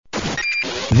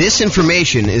This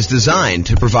information is designed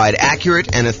to provide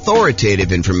accurate and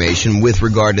authoritative information with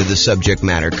regard to the subject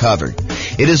matter covered.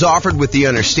 It is offered with the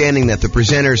understanding that the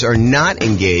presenters are not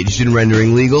engaged in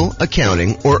rendering legal,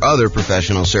 accounting, or other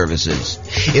professional services.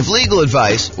 If legal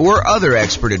advice or other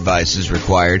expert advice is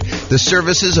required, the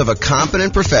services of a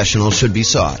competent professional should be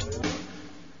sought.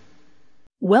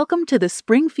 Welcome to the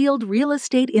Springfield Real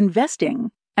Estate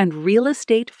Investing and Real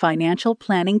Estate Financial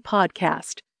Planning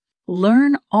Podcast.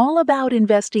 Learn all about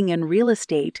investing in real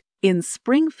estate in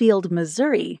Springfield,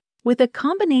 Missouri, with a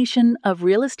combination of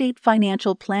real estate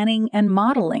financial planning and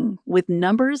modeling with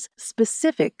numbers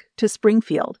specific to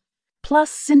Springfield, plus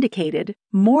syndicated,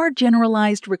 more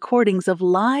generalized recordings of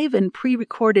live and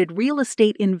pre-recorded real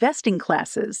estate investing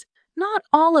classes, not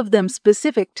all of them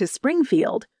specific to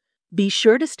Springfield. Be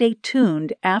sure to stay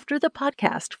tuned after the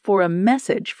podcast for a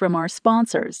message from our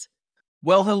sponsors.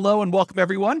 Well, hello and welcome,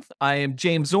 everyone. I am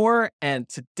James Orr, and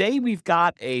today we've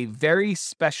got a very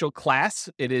special class.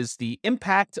 It is the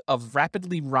impact of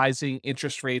rapidly rising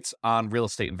interest rates on real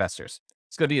estate investors.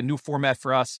 It's going to be a new format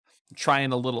for us. I'm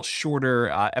trying a little shorter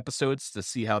episodes to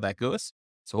see how that goes.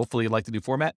 So hopefully you like the new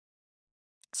format.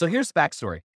 So here's the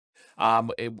backstory. I'm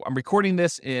recording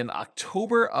this in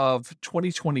October of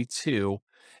 2022,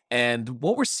 and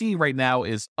what we're seeing right now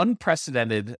is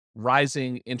unprecedented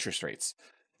rising interest rates.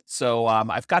 So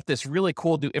I've got this really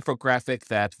cool new infographic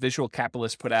that Visual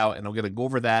Capitalist put out, and I'm going to go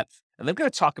over that. And then I'm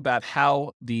going to talk about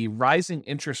how the rising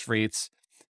interest rates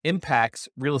impacts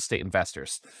real estate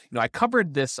investors. You know, I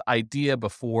covered this idea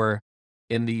before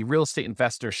in the Real Estate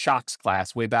Investor Shocks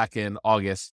class way back in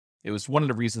August. It was one of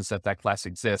the reasons that class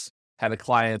exists. Had a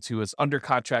client who was under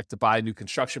contract to buy a new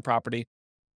construction property.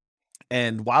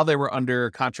 And while they were under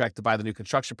contract to buy the new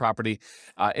construction property,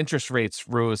 interest rates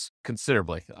rose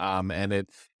considerably. And it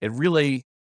really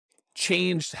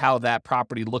changed how that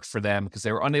property looked for them because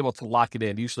they were unable to lock it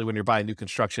in. Usually when you're buying new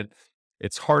construction,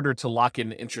 it's harder to lock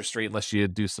in interest rate unless you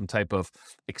do some type of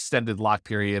extended lock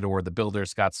period, or the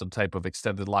builder's got some type of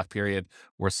extended lock period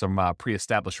or some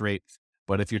pre-established rate.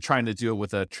 But if you're trying to do it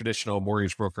with a traditional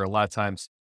mortgage broker, a lot of times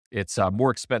it's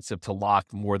more expensive to lock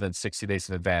more than 60 days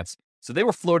in advance. So they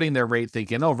were floating their rate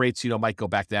thinking, rates, might go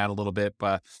back down a little bit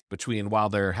between while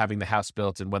they're having the house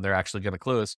built and when they're actually going to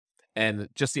close. And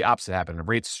just the opposite happened.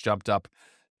 Rates jumped up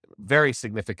very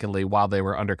significantly while they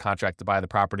were under contract to buy the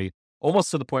property, almost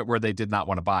to the point where they did not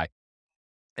want to buy.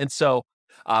 And so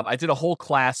I did a whole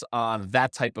class on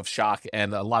that type of shock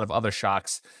and a lot of other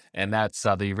shocks. And that's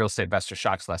the Real Estate Investor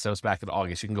Shocks class. That was back in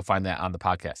August. You can go find that on the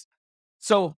podcast.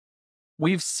 So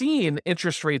we've seen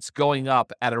interest rates going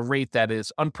up at a rate that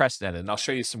is unprecedented, and I'll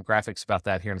show you some graphics about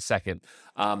that here in a second.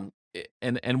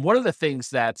 And one of the things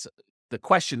that the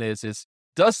question is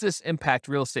does this impact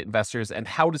real estate investors, and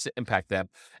how does it impact them?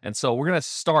 And so we're going to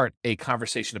start a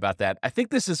conversation about that. I think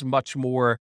this is much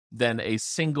more than a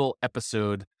single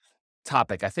episode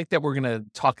topic. I think that we're going to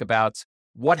talk about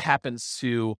what happens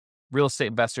to real estate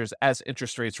investors as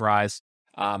interest rates rise,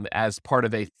 as part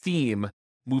of a theme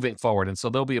moving forward. And so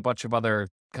there'll be a bunch of other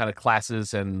kind of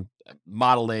classes and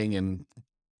modeling and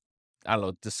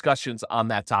discussions on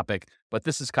that topic, but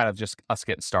this is kind of just us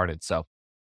getting started. So, all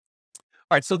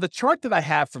right. So the chart that I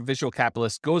have from Visual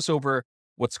Capitalist goes over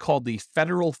what's called the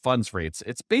federal funds rates.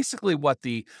 It's basically what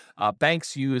the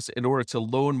banks use in order to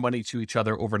loan money to each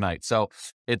other overnight. So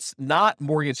it's not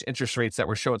mortgage interest rates that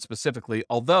we're showing specifically,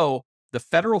 although the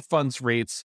federal funds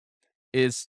rates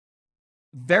is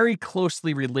very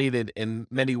closely related in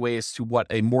many ways to what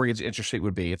a mortgage interest rate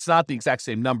would be. It's not the exact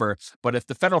same number, but if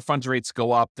the federal funds rates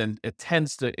go up, then it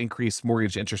tends to increase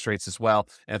mortgage interest rates as well.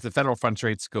 And if the federal funds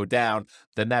rates go down,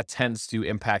 then that tends to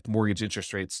impact mortgage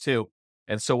interest rates too.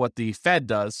 And so what the Fed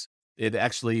does, it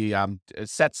actually it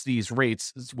sets these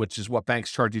rates, which is what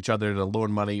banks charge each other to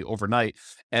loan money overnight.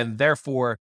 And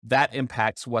therefore, that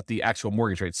impacts what the actual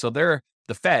mortgage rates. So the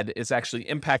Fed is actually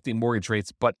impacting mortgage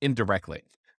rates, but indirectly.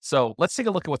 So let's take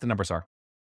a look at what the numbers are.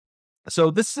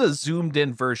 So this is a zoomed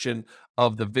in version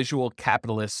of the Visual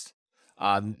Capitalist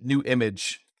new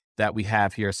image that we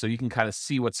have here. So you can kind of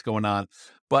see what's going on,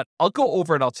 but I'll go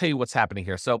over and I'll tell you what's happening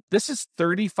here. So this is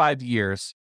 35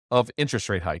 years of interest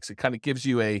rate hikes. It kind of gives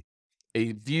you a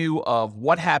view of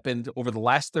what happened over the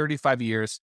last 35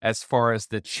 years as far as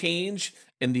the change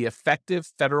in the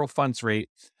effective federal funds rate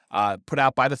put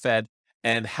out by the Fed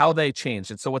and how they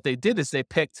changed. And so what they did is they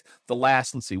picked the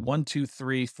last, 1, 2,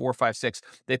 3, 4, 5, 6.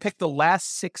 They picked the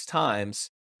last 6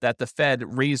 times that the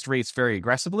Fed raised rates very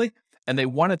aggressively. And they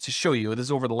wanted to show you, this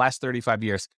is over the last 35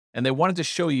 years, and they wanted to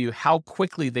show you how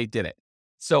quickly they did it.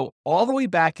 So all the way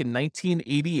back in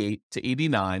 1988 to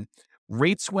 89,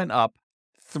 rates went up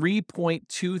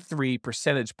 3.23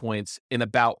 percentage points in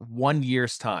about 1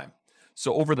 year's time.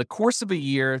 So over the course of a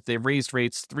year, they raised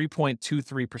rates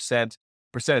 3.23%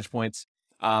 percentage points.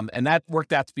 And that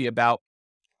worked out to be about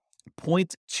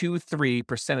 0.23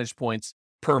 percentage points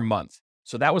per month.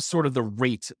 So that was sort of the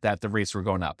rate that the rates were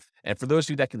going up. And for those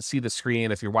of you that can see the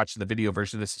screen, if you're watching the video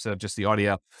version of this instead of just the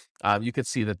audio, you can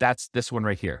see that that's this one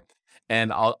right here.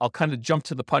 And I'll kind of jump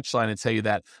to the punchline and tell you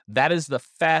that that is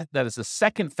the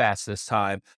second fastest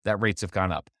time that rates have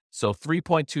gone up. So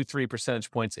 3.23 percentage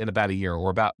points in about a year, or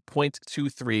about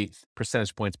 0.23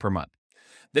 percentage points per month.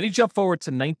 Then you jump forward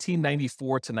to 1994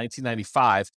 to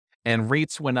 1995, and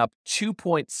rates went up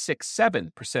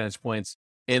 2.67 percentage points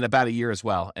in about a year as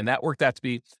well. And that worked out to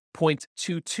be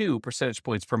 0.22 percentage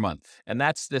points per month. And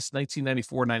that's this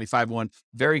 1994-95 one,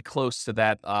 very close to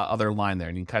that other line there.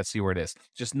 And you can kind of see where it is,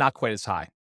 just not quite as high.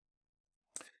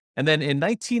 And then in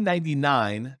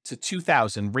 1999 to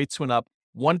 2000, rates went up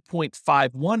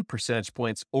 1.51 percentage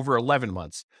points over 11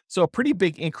 months. So a pretty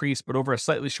big increase, but over a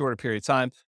slightly shorter period of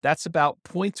time. That's about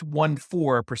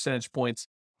 0.14 percentage points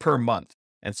per month.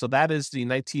 And so that is the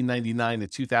 1999 to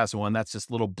 2001. That's this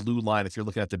little blue line if you're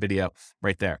looking at the video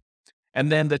right there.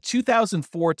 And then the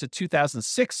 2004 to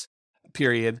 2006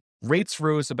 period, rates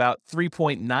rose about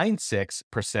 3.96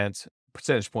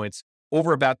 percentage points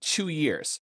over about 2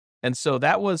 years. And so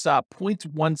that was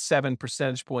 0.17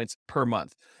 percentage points per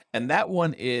month. And that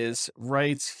one is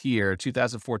right here,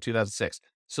 2004, 2006.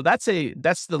 So that's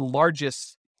the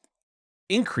largest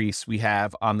increase we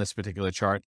have on this particular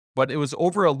chart, but it was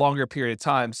over a longer period of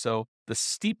time. So the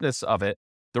steepness of it,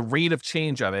 the rate of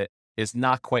change of it, is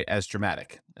not quite as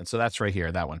dramatic. And so that's right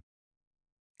here, that one.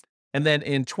 And then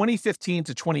in 2015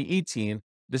 to 2018,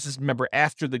 this is, remember,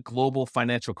 after the global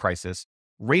financial crisis,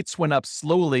 rates went up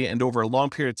slowly and over a long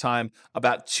period of time,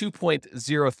 about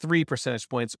 2.03 percentage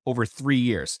points over 3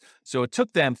 years. So it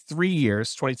took them 3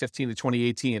 years, 2015 to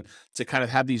 2018, to kind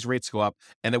of have these rates go up.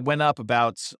 And it went up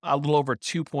about a little over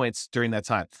 2 points during that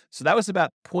time. So that was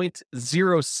about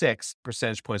 0.06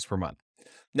 percentage points per month.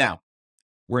 Now,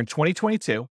 we're in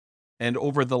 2022, and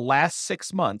over the last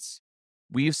 6 months,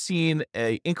 we've seen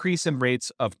an increase in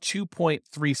rates of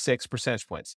 2.36 percentage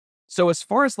points. So as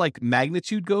far as like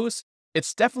magnitude goes,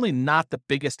 it's definitely not the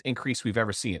biggest increase we've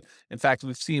ever seen. In fact,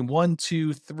 we've seen we've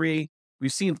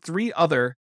seen 3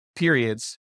 other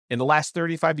periods in the last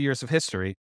 35 years of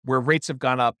history where rates have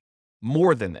gone up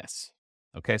more than this.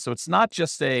 Okay, so it's not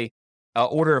just a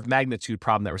order of magnitude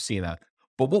problem that we're seeing that.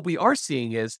 But what we are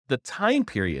seeing is the time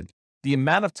period, the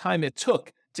amount of time it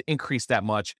took to increase that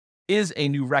much is a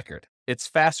new record. It's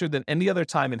faster than any other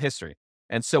time in history.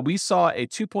 And so we saw a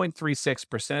 2.36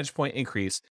 percentage point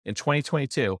increase in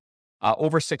 2022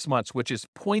 over 6 months, which is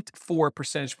 0.4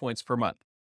 percentage points per month.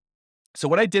 So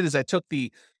what I did is I took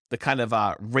the kind of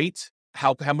rate,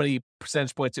 how many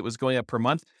percentage points it was going up per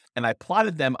month, and I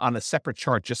plotted them on a separate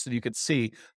chart just so you could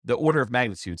see the order of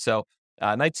magnitude. So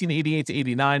 1988 to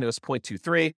 89, it was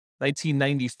 0.23.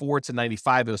 1994 to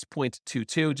 95, it was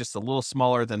 0.22, just a little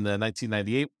smaller than the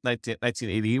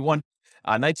 1988 one.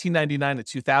 1999 to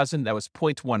 2000, that was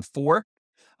 0.14.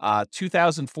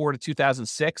 2004 to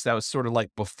 2006, that was sort of like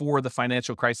before the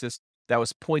financial crisis, that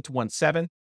was 0.17.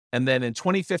 And then in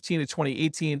 2015 to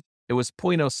 2018, it was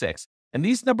 0.06. And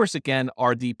these numbers, again,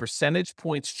 are the percentage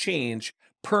points change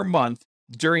per month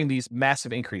during these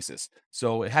massive increases.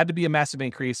 So it had to be a massive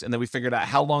increase. And then we figured out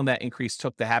how long that increase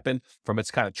took to happen from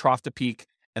its kind of trough to peak.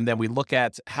 And then we look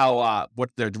at how,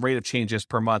 what the rate of change is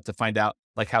per month to find out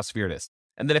like how severe it is.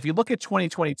 And then if you look at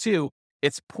 2022,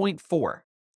 it's 0.4.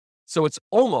 So it's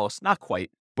almost, not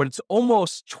quite, but it's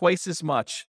almost twice as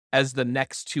much as the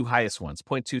next 2 highest ones,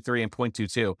 0.23 and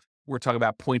 0.22. We're talking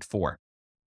about 0.4.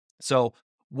 So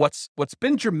what's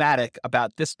been dramatic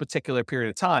about this particular period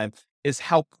of time is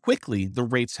how quickly the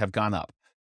rates have gone up.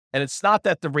 And it's not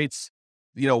that the rates,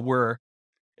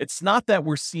 it's not that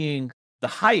we're seeing the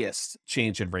highest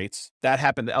change in rates. That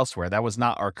happened elsewhere. That was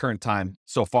not our current time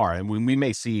so far. And we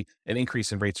may see an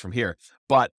increase in rates from here,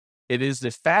 but it is the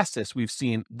fastest we've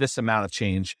seen this amount of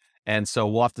change. And so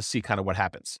we'll have to see kind of what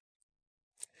happens.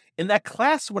 In that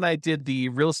class, when I did the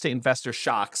real estate investor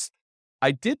shocks,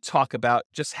 I did talk about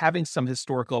just having some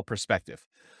historical perspective.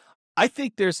 I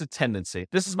think there's a tendency,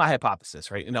 this is my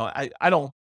hypothesis, right? I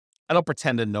don't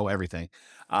pretend to know everything,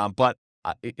 but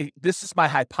this is my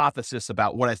hypothesis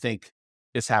about what I think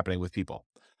is happening with people.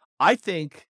 I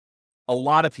think a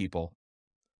lot of people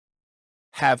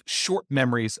have short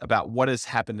memories about what has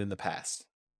happened in the past.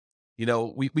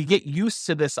 We get used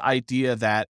to this idea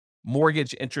that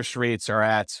mortgage interest rates are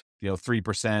at, 3%,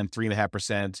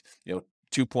 3.5%,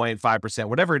 2.5%,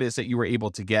 whatever it is that you were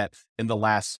able to get in the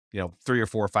last, 3 or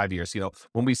 4 or 5 years.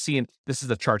 When we see, this is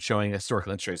a chart showing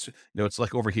historical interest rates, it's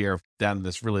like over here down in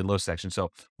this really low section.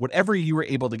 So whatever you were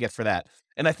able to get for that.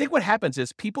 And I think what happens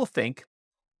is people think,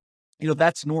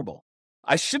 that's normal.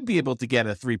 I should be able to get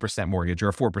a 3% mortgage or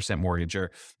a 4% mortgage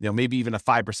or, maybe even a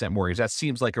 5% mortgage. That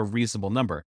seems like a reasonable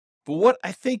number. But what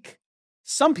I think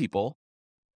some people,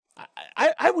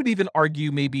 I would even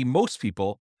argue maybe most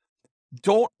people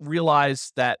don't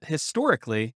realize that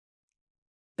historically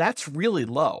that's really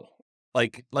low.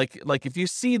 Like if you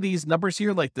see these numbers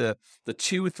here, like the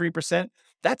 2-3%,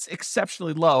 that's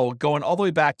exceptionally low, going all the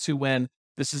way back to when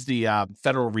this is the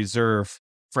Federal Reserve.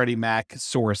 Freddie Mac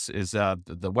source is the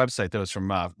website that was from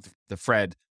the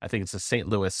Fred. I think it's the St.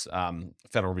 Louis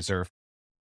Federal Reserve.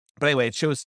 But anyway, it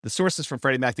shows the sources from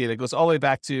Freddie Mac data. It goes all the way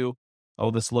back to,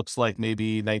 this looks like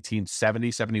maybe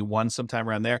 1970, 71, sometime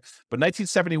around there. But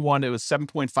 1971, it was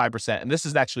 7.5%. And this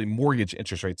is actually mortgage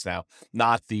interest rates now,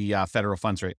 not the federal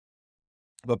funds rate.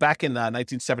 But back in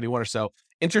 1971 or so,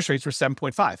 interest rates were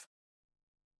 7.5,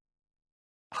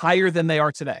 higher than they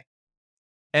are today.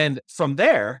 And from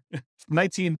there,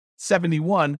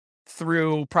 1971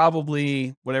 through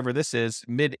probably whatever this is,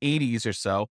 mid 80s or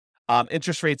so,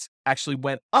 interest rates actually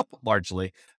went up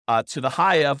largely to the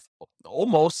high of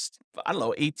almost,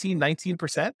 18,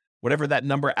 19%, whatever that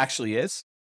number actually is.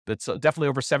 It's definitely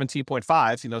over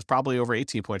 17.5, it's probably over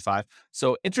 18.5.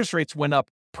 So interest rates went up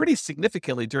pretty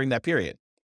significantly during that period.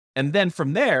 And then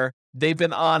from there, they've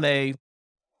been on a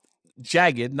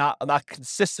jagged, not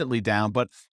consistently down, but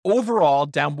overall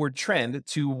downward trend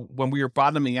to when we were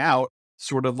bottoming out,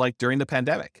 sort of like during the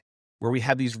pandemic, where we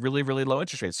had these really, really low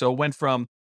interest rates. So it went from,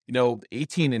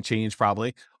 18 and change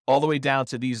probably all the way down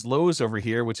to these lows over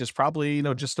here, which is probably,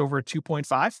 just over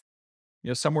 2.5,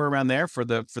 somewhere around there for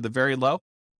the very low.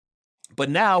 But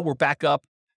now we're back up,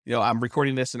 I'm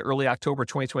recording this in early October,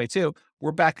 2022.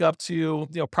 We're back up to,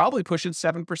 probably pushing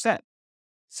 7%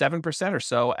 or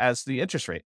so as the interest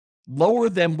rate. Lower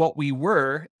than what we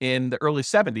were in the early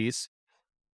 70s,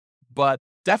 but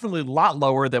definitely a lot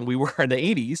lower than we were in the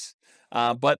 80s.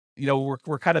 But,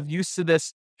 we're kind of used to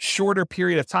this shorter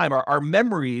period of time. Our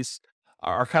memories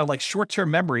are kind of like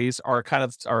short-term memories are kind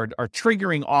of are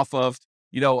triggering off of,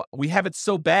 we have it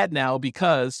so bad now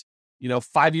because,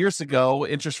 5 years ago,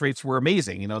 interest rates were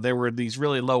amazing. There were these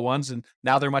really low ones and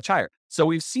now they're much higher. So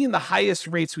we've seen the highest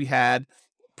rates we had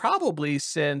probably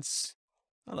since,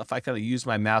 I don't know if I kind of use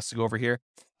my mouse to go over here.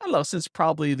 I don't know, since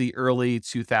probably the early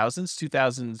 2000s,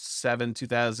 2007,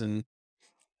 2000,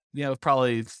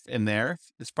 probably in there.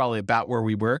 It's probably about where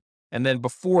we were. And then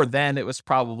before then, it was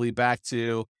probably back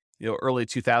to, early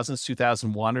 2000s,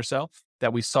 2001 or so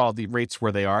that we saw the rates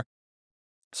where they are.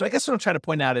 So I guess what I'm trying to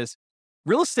point out is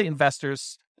real estate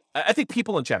investors, I think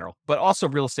people in general, but also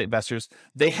real estate investors,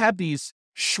 they have these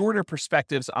shorter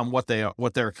perspectives on what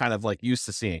they're kind of like used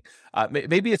to seeing.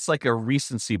 Maybe it's like a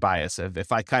recency bias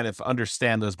if I kind of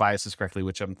understand those biases correctly,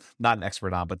 which I'm not an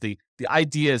expert on. But the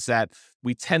idea is that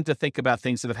we tend to think about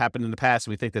things that have happened in the past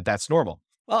and we think that that's normal.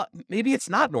 Well, maybe it's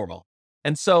not normal.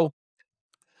 And so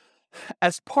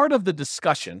as part of the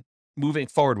discussion moving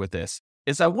forward with this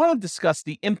is I want to discuss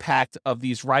the impact of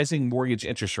these rising mortgage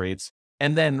interest rates.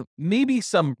 And then maybe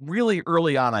some really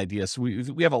early on ideas.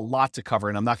 We have a lot to cover,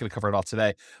 and I'm not going to cover it all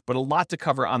today, but a lot to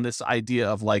cover on this idea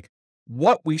of like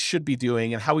what we should be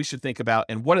doing and how we should think about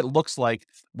and what it looks like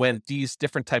when these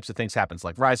different types of things happens,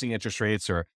 like rising interest rates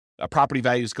or property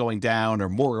values going down or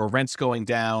more or rents going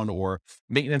down or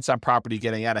maintenance on property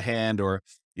getting out of hand or,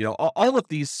 all of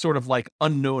these sort of like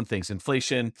unknown things,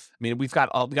 inflation. I mean, we've got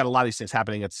a lot of these things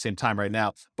happening at the same time right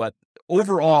now, but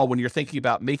overall, when you're thinking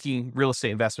about making real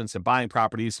estate investments and buying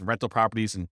properties and rental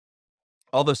properties and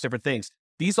all those different things,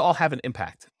 these all have an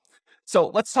impact.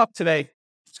 So let's talk today,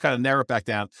 just kind of narrow it back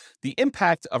down, the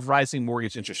impact of rising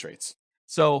mortgage interest rates.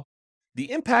 So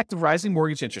the impact of rising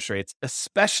mortgage interest rates,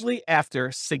 especially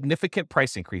after significant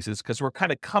price increases, because we're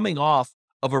kind of coming off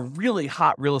of a really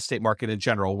hot real estate market in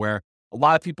general, where a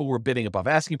lot of people were bidding above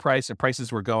asking price and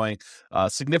prices were going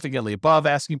significantly above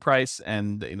asking price.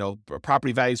 And,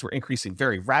 property values were increasing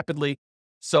very rapidly.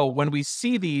 So when we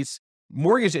see these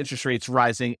mortgage interest rates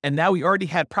rising, and now we already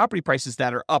had property prices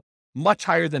that are up much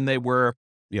higher than they were,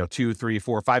 2, 3,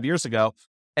 4, 5 years ago.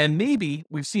 And maybe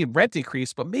we've seen rent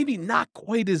increase, but maybe not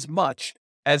quite as much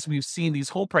as we've seen these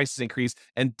home prices increase,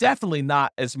 and definitely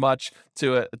not as much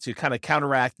to kind of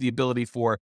counteract the ability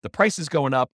for the prices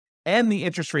going up and the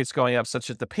interest rates going up, such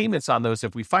that the payments on those,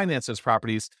 if we finance those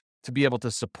properties, to be able to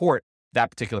support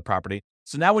that particular property.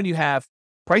 So now when you have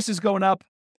prices going up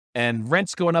and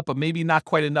rents going up, but maybe not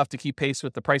quite enough to keep pace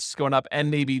with the prices going up, and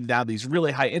maybe now these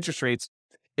really high interest rates,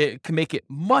 it can make it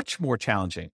much more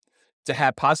challenging to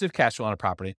have positive cash flow on a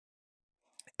property.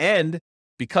 And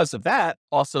because of that,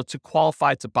 also to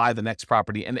qualify to buy the next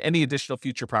property and any additional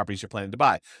future properties you're planning to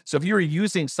buy. So if you were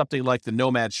using something like the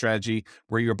nomad strategy,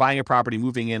 where you're buying a property,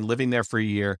 moving in, living there for a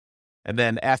year, and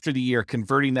then after the year,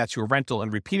 converting that to a rental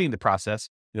and repeating the process,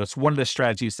 it's one of the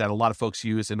strategies that a lot of folks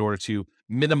use in order to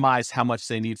minimize how much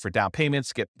they need for down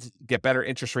payments, get better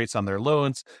interest rates on their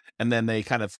loans, and then they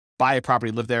kind of buy a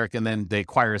property, live there, and then they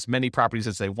acquire as many properties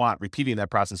as they want, repeating that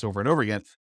process over and over again.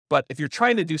 But if you're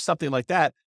trying to do something like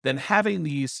that, then having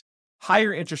these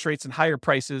higher interest rates and higher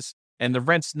prices and the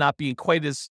rents not being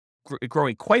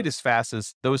growing quite as fast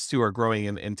as those two are growing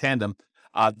in tandem,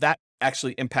 that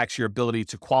actually impacts your ability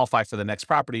to qualify for the next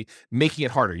property, making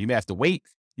it harder. You may have to wait.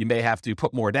 You may have to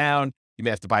put more down. You may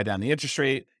have to buy down the interest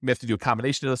rate. You may have to do a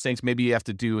combination of those things. Maybe you have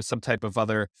to do some type of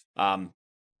other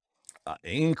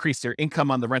increase their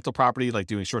income on the rental property, like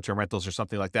doing short-term rentals or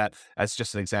something like that, as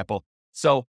just an example.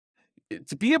 So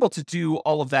to be able to do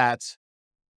all of that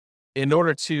in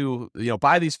order to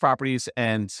buy these properties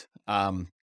and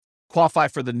qualify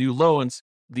for the new loans,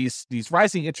 these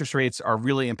rising interest rates are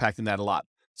really impacting that a lot.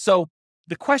 So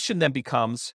the question then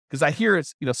becomes, because I hear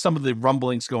some of the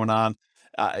rumblings going on,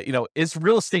 is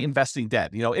real estate investing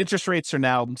dead? Interest rates are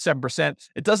now 7%.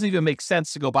 It doesn't even make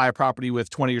sense to go buy a property with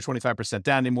 20 or 25%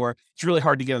 down anymore. It's really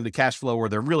hard to get into cash flow, or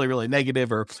they're really, really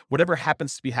negative, or whatever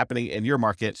happens to be happening in your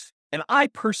market. And I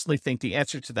personally think the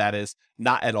answer to that is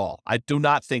not at all. I do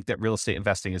not think that real estate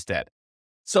investing is dead.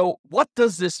 So what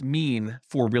does this mean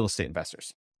for real estate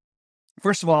investors?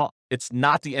 First of all, it's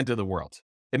not the end of the world.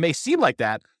 It may seem like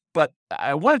that, but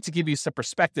I wanted to give you some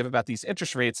perspective about these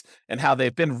interest rates and how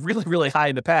they've been really, really high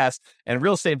in the past. And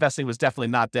real estate investing was definitely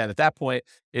not dead at that point.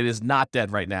 It is not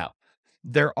dead right now.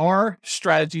 There are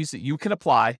strategies that you can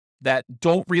apply that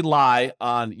don't rely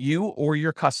on you or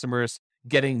your customers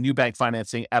getting new bank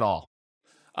financing at all.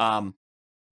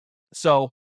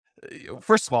 So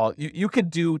first of all, you could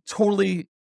do totally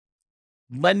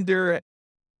lender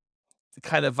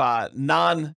kind of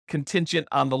non-contingent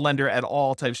on the lender at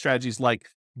all type strategies, like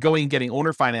going and getting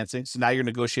owner financing. So now you're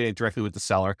negotiating directly with the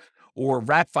seller, or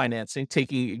wrap financing,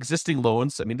 taking existing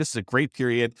loans. I mean, this is a great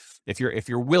period if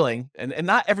you're willing, and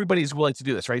not everybody's willing to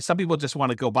do this, right? Some people just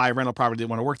want to go buy a rental property. They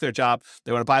want to work their job.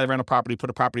 They want to buy the rental property, put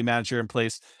a property manager in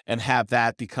place, and have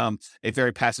that become a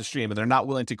very passive stream. And they're not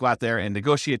willing to go out there and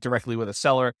negotiate directly with a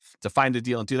seller to find a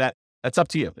deal and do that. That's up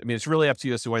to you. I mean, it's really up to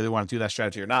you as to whether you want to do that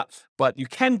strategy or not. But you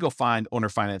can go find owner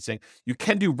financing. You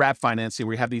can do wrap financing,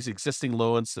 where you have these existing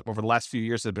loans that over the last few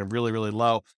years that have been really, really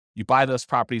low. You buy those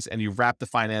properties and you wrap the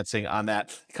financing on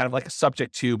that, kind of like a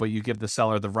subject to, but you give the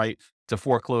seller the right to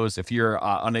foreclose if you're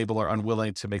unable or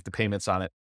unwilling to make the payments on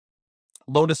it.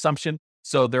 Loan assumption.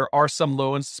 So there are some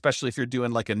loans, especially if you're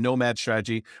doing like a nomad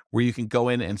strategy, where you can go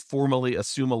in and formally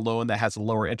assume a loan that has a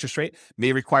lower interest rate,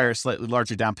 may require a slightly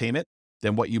larger down payment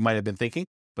than what you might have been thinking.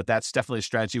 But that's definitely a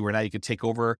strategy where now you can take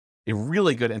over a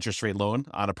really good interest rate loan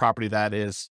on a property that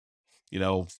is,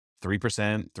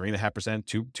 3%,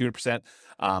 3.5%,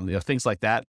 2%, things like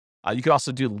that. You could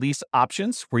also do lease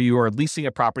options, where you are leasing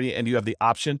a property and you have the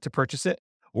option to purchase it,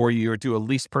 or you do a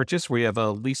lease purchase where you have a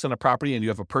lease on a property and you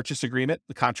have a purchase agreement,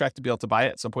 the contract to be able to buy it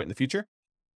at some point in the future.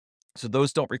 So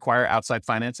those don't require outside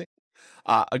financing.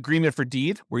 Agreement for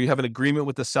deed, where you have an agreement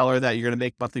with the seller that you're going to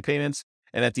make monthly payments,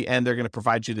 and at the end, they're going to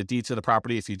provide you the deed to the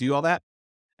property if you do all that.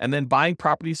 And then buying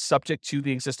properties subject to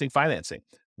the existing financing,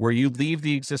 where you leave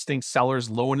the existing seller's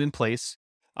loan in place.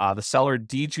 The seller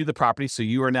deeds you the property, so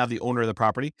you are now the owner of the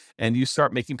property, and you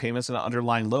start making payments on an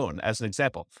underlying loan, as an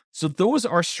example. So those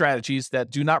are strategies that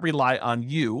do not rely on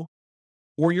you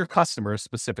or your customers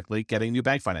specifically getting new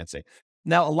bank financing.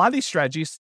 Now, a lot of these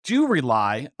strategies do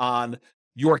rely on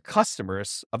your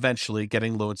customers eventually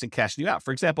getting loans and cashing you out.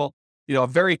 For example, a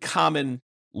very common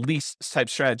lease type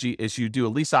strategy is you do a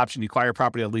lease option, you acquire a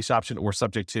property, a lease option, or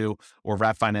subject to, or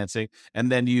wrap financing,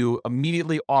 and then you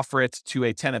immediately offer it to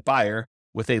a tenant buyer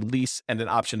with a lease and an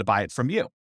option to buy it from you.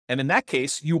 And in that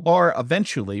case, you are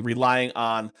eventually relying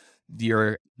on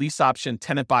your lease option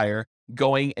tenant buyer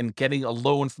going and getting a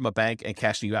loan from a bank and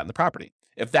cashing you out in the property,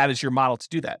 if that is your model to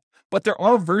do that. But there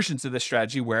are versions of this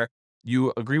strategy where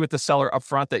you agree with the seller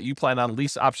upfront that you plan on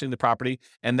lease optioning the property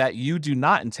and that you do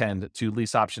not intend to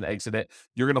lease option exit it.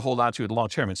 You're going to hold on to it long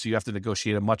term. And so you have to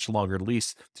negotiate a much longer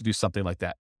lease to do something like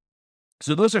that.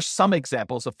 So those are some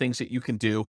examples of things that you can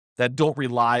do that don't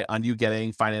rely on you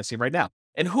getting financing right now.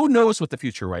 And who knows what the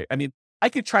future, right? I mean, I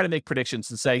could try to make predictions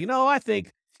and say, I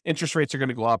think interest rates are going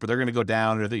to go up, or they're going to go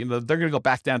down, or they're going to go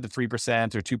back down to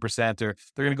 3% or 2%, or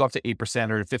they're going to go up to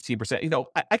 8% or 15%.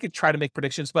 I could try to make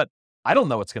predictions, but I don't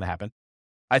know what's going to happen.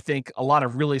 I think a lot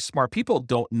of really smart people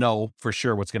don't know for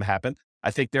sure what's going to happen. I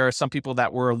think there are some people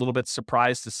that were a little bit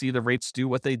surprised to see the rates do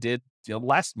what they did,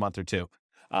 last month or two.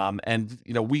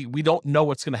 We don't know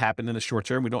what's going to happen in the short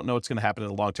term. We don't know what's going to happen in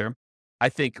the long term. I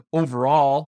think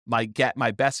overall,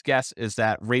 my best guess is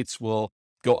that rates will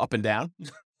go up and down.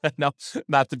 No,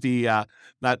 not to be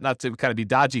not to kind of be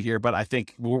dodgy here, but I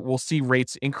think we'll see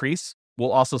rates increase.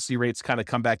 We'll also see rates kind of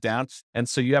come back down, and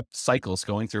so you have cycles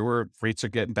going through where rates are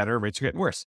getting better, rates are getting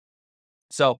worse.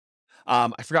 So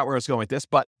I forgot where I was going with this,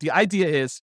 but the idea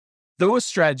is those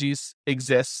strategies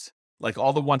exist, like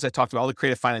all the ones I talked about, all the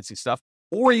creative financing stuff.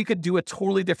 Or you could do a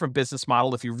totally different business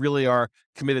model if you really are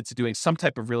committed to doing some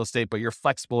type of real estate, but you're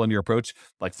flexible in your approach,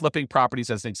 like flipping properties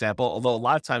as an example. Although a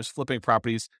lot of times flipping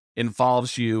properties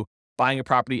involves you buying a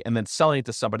property and then selling it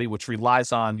to somebody, which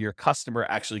relies on your customer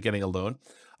actually getting a loan.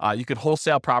 You could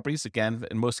wholesale properties. Again,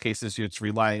 in most cases, it's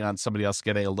relying on somebody else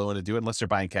getting a loan to do it, unless they're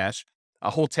buying cash.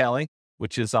 Wholetailing,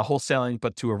 which is wholesaling,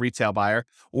 but to a retail buyer,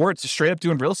 or it's straight up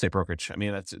doing real estate brokerage. I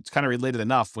mean, it's kind of related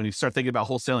enough. When you start thinking about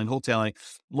wholesaling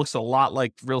looks a lot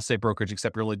like real estate brokerage,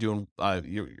 except you're only doing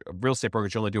real estate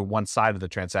brokerage. You're only doing one side of the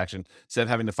transaction. Instead of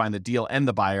having to find the deal and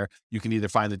the buyer, you can either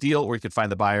find the deal or you could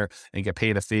find the buyer and get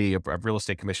paid a fee, a real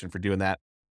estate commission for doing that.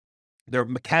 They're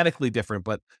mechanically different,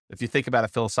 but if you think about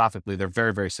it philosophically, they're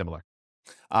very, very similar.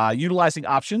 Utilizing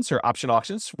options or option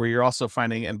auctions, where you're also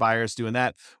finding and buyers doing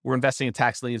that. We're investing in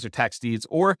tax liens or tax deeds,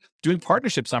 or doing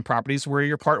partnerships on properties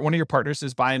where one of your partners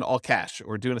is buying all cash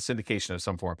or doing a syndication of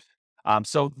some form.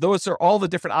 So those are all the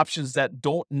different options that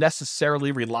don't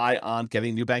necessarily rely on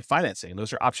getting new bank financing.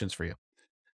 Those are options for you.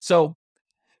 So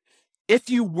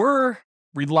if you were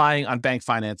relying on bank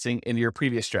financing in your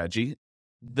previous strategy,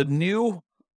 the new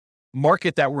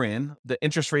market that we're in, the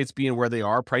interest rates being where they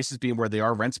are, prices being where they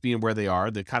are, rents being where they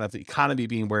are, the kind of the economy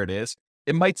being where it is,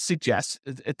 it might suggest,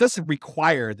 it doesn't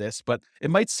require this, but it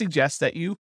might suggest that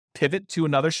you pivot to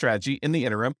another strategy in the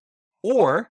interim,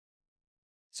 or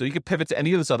so you could pivot to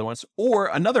any of those other ones, or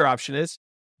another option is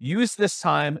use this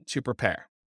time to prepare.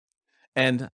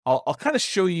 And I'll kind of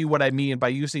show you what I mean by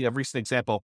using a recent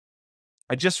example.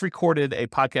 I just recorded a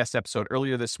podcast episode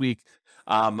earlier this week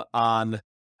on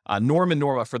Norm and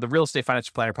Norma for the Real Estate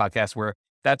Financial Planner podcast, where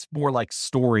that's more like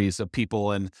stories of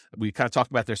people. And we kind of talk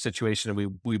about their situation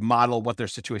and we model what their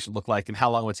situation looked like and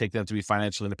how long it would take them to be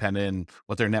financially independent and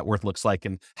what their net worth looks like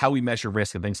and how we measure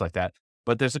risk and things like that.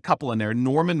 But there's a couple in there,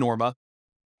 Norm and Norma,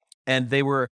 and they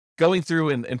were going through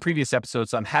in previous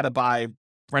episodes on how to buy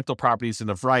rental properties in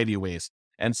a variety of ways.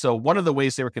 And so one of the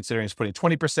ways they were considering is putting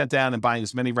 20% down and buying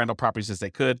as many rental properties as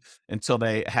they could until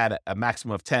they had a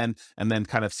maximum of 10, and then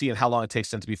kind of seeing how long it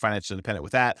takes them to be financially independent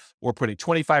with that, or putting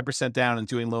 25% down and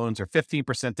doing loans, or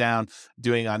 15% down,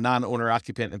 doing non-owner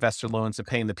occupant investor loans and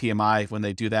paying the PMI when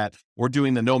they do that, or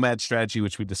doing the nomad strategy,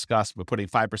 which we discussed, but putting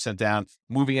 5% down,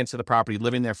 moving into the property,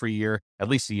 living there for a year, at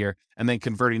least a year, and then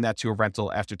converting that to a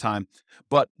rental after time.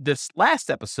 But this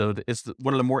last episode is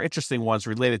one of the more interesting ones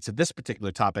related to this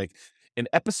particular topic. In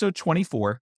episode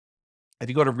 24, if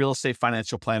you go to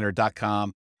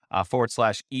realestatefinancialplanner.com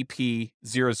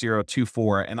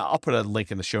 /EP0024, and I'll put a link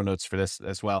in the show notes for this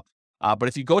as well. But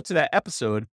if you go to that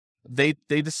episode, they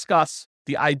discuss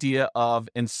the idea of,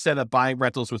 instead of buying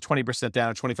rentals with 20%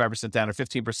 down or 25% down or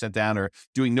 15% down or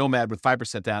doing nomad with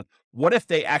 5% down, what if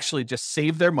they actually just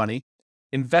save their money,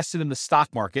 invested in the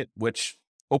stock market, which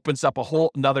opens up a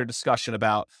whole another discussion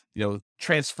about,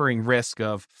 transferring risk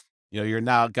of, you're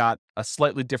now got a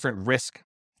slightly different risk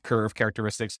curve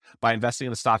characteristics by investing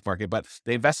in the stock market, but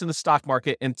they invest in the stock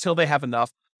market until they have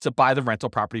enough to buy the rental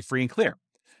property free and clear.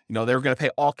 They're going to pay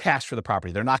all cash for the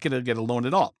property. They're not going to get a loan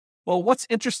at all. Well, what's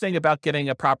interesting about buying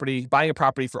a property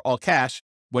for all cash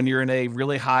when you're in a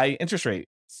really high interest rate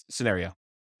scenario?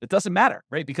 It doesn't matter,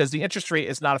 right? Because the interest rate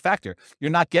is not a factor.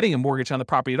 You're not getting a mortgage on the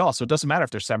property at all. So it doesn't matter if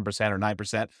they're 7% or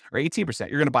 9% or 18%.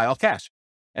 You're going to buy all cash.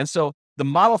 And so the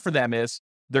model for them is,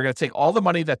 they're going to take all the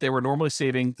money that they were normally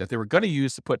saving, that they were going to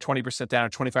use to put 20% down or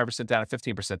 25% down or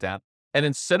 15% down. And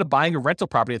instead of buying a rental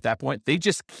property at that point, they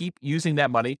just keep using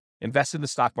that money, invest in the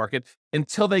stock market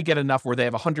until they get enough where they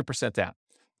have 100% down,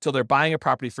 until they're buying a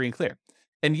property free and clear.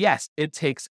 And yes, it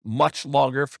takes much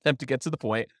longer for them to get to the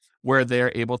point where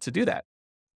they're able to do that.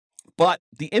 But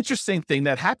the interesting thing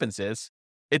that happens is,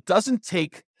 it doesn't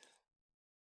take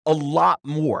a lot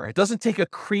more. It doesn't take a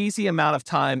crazy amount of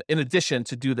time in addition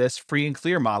to do this free and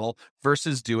clear model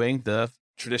versus doing the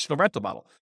traditional rental model.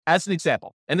 As an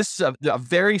example, and this is a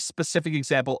very specific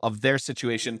example of their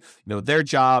situation, their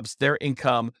jobs, their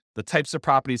income, the types of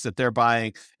properties that they're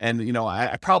buying. And,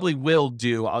 I probably will I'm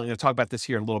going to talk about this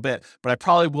here in a little bit, but I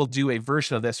probably will do a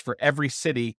version of this for every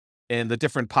city in the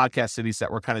different podcast cities that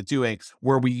we're kind of doing,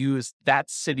 where we use that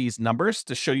city's numbers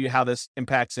to show you how this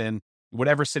impacts in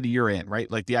whatever city you're in, right?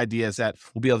 Like the idea is that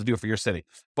we'll be able to do it for your city,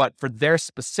 but for their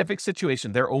specific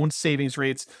situation, their own savings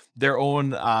rates, their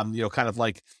own, kind of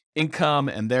like income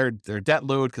and their debt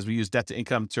load, because we use debt to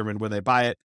income to determine when they buy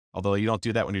it. Although you don't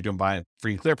do that when you're buying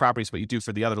free and clear properties, but you do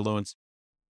for the other loans.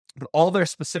 But all their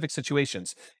specific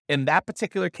situations. In that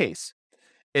particular case,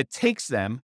 it takes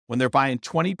them, when they're buying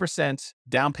 20%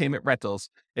 down payment rentals,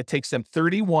 it takes them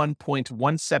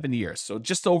 31.17 years. So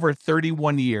just over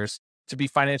 31 years to be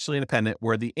financially independent,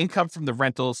 where the income from the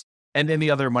rentals and any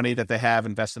other money that they have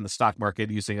invest in the stock market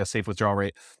using a safe withdrawal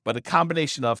rate, but a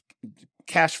combination of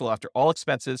cash flow after all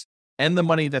expenses and the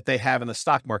money that they have in the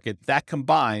stock market, that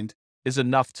combined is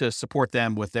enough to support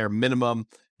them with their minimum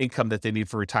income that they need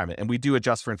for retirement. And we do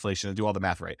adjust for inflation and do all the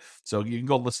math right. So you can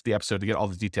go listen to the episode to get all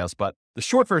the details. But the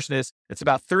short version is it's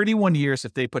about 31 years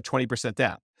if they put 20%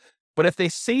 down. But if they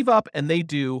save up and they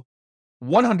do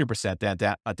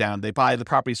 100% down, they buy the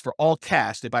properties for all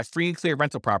cash, they buy free and clear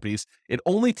rental properties, it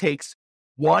only takes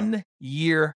 1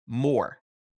 year more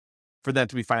for them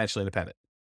to be financially independent,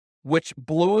 which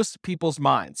blows people's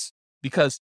minds,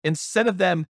 because instead of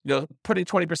them, putting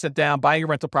 20% down, buying a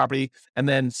rental property, and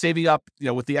then saving up,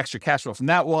 with the extra cash flow from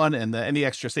that one and any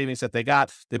extra savings that they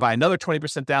got, they buy another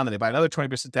 20% down, then they buy another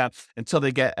 20% down until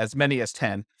they get as many as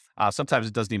 10. Sometimes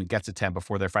it doesn't even get to 10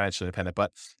 before they're financially independent.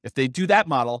 But if they do that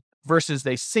model versus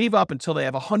they save up until they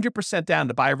have 100% down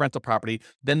to buy a rental property,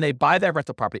 then they buy that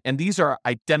rental property. And these are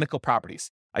identical properties.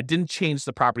 I didn't change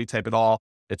the property type at all.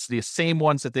 It's the same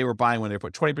ones that they were buying when they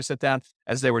put 20% down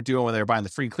as they were doing when they were buying the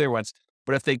free and clear ones.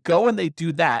 But if they go and they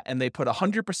do that and they put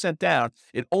 100% down,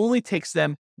 it only takes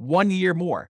them 1 year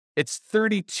more. It's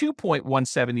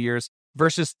 32.17 years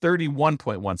versus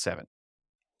 31.17,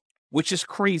 which is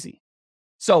crazy.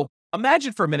 So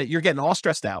imagine for a minute, you're getting all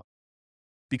stressed out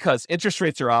because interest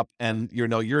rates are up and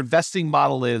your investing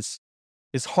model is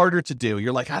harder to do.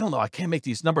 You're like, I don't know, I can't make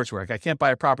these numbers work. I can't buy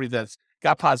a property that's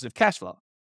got positive cash flow.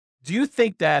 Do you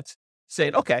think that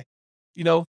saying, okay,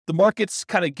 the market's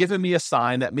kind of giving me a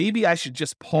sign that maybe I should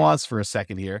just pause for a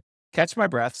second here, catch my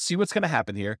breath, see what's going to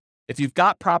happen here. If you've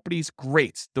got properties,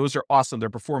 great. Those are awesome. They're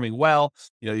performing well.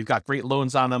 You've got great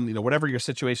loans on them. Whatever your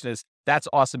situation is, that's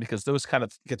awesome because those kind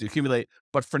of get to accumulate.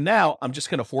 But for now, I'm just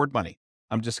going to hoard money.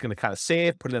 I'm just going to kind of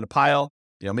save, put it in a pile,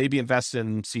 maybe invest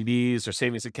in CDs or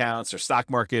savings accounts or stock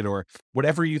market or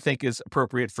whatever you think is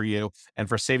appropriate for you and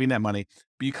for saving that money.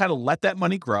 But you kind of let that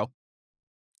money grow,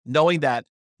 knowing that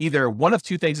either one of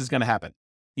two things is going to happen.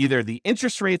 Either the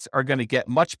interest rates are going to get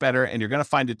much better and you're going to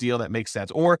find a deal that makes sense,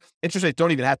 or interest rates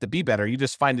don't even have to be better. You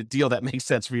just find a deal that makes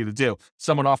sense for you to do.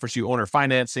 Someone offers you owner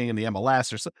financing in the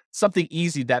MLS or something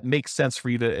easy that makes sense for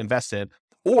you to invest in.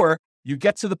 Or you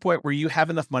get to the point where you have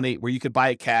enough money where you could buy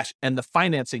it cash and the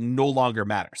financing no longer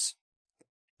matters.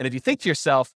 And if you think to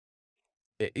yourself,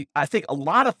 I think a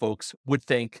lot of folks would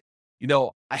think,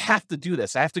 I have to do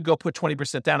this. I have to go put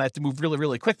 20% down. I have to move really,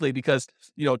 really quickly because,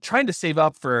 trying to save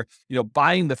up for,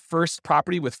 buying the first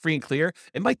property with free and clear,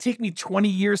 it might take me 20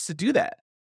 years to do that.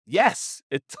 Yes,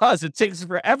 it does. It takes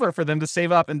forever for them to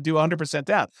save up and do 100%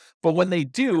 down. But when they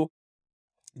do,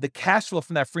 the cash flow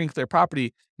from that free and clear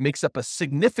property makes up a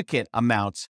significant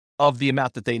amount of the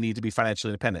amount that they need to be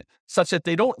financially independent, such that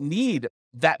they don't need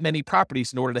that many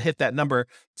properties in order to hit that number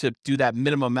to do that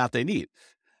minimum amount they need.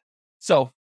 So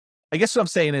I guess what I'm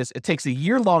saying is it takes a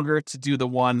year longer to do the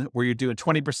one where you're doing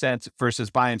 20% versus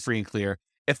buying free and clear.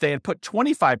 If they had put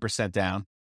 25% down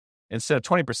instead of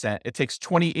 20%, it takes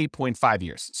 28.5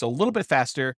 years. So a little bit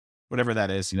faster, whatever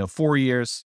that is, 4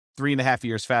 years, 3.5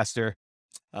 years faster.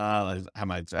 How's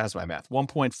my math?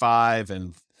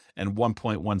 1.5 and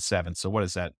 1.17. So what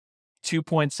is that?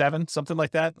 2.7, something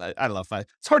like that. I don't know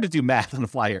it's hard to do math on the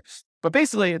fly here. But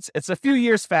basically, it's a few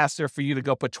years faster for you to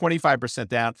go put 25%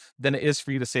 down than it is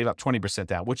for you to save up 20%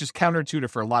 down, which is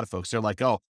counterintuitive for a lot of folks. They're like,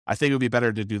 oh, I think it would be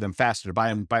better to do them faster, to buy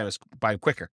them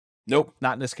quicker. Nope,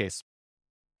 not in this case.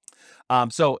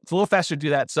 So it's a little faster to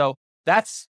do that. So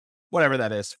that's whatever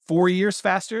that is, 4 years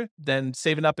faster than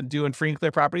saving up and doing free and clear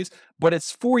properties, but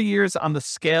it's 4 years on the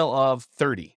scale of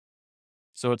 30.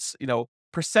 So it's,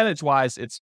 percentage-wise,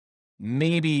 it's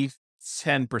maybe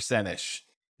 10%-ish.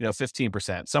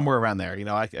 15%, somewhere around there.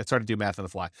 It's hard to do math on the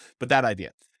fly, but that idea.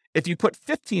 If you put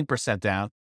 15% down,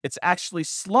 it's actually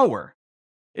slower.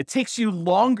 It takes you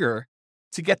longer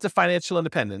to get to financial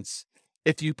independence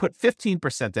if you put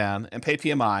 15% down and pay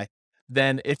PMI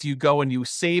than if you go and you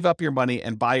save up your money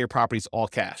and buy your properties all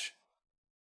cash.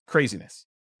 Craziness.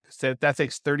 So that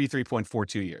takes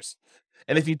 33.42 years.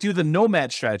 And if you do the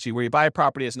nomad strategy where you buy a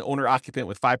property as an owner occupant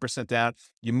with 5% down,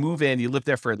 you move in, you live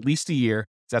there for at least a year,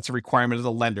 That's a requirement of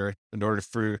the lender in order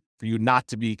for you not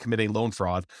to be committing loan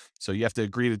fraud. So you have to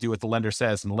agree to do what the lender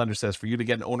says. And the lender says for you to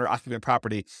get an owner occupant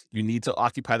property, you need to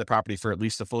occupy the property for at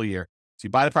least a full year. So you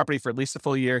buy the property for at least a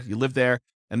full year, you live there.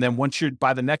 And then once you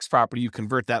buy the next property, you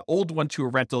convert that old one to a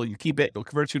rental, you keep it, you'll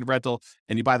convert it to a rental,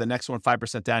 and you buy the next one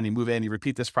 5% down, you move in, you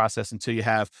repeat this process until you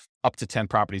have up to 10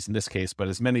 properties in this case, but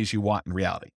as many as you want in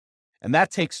reality. And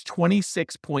that takes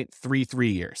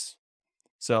 26.33 years.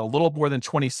 So a little more than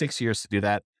 26 years to do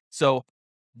that. So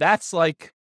that's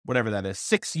like, whatever that is,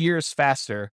 6 years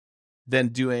faster than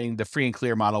doing the free and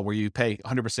clear model where you pay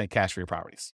 100% cash for your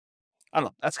properties. I don't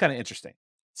know. That's kind of interesting.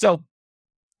 So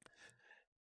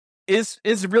is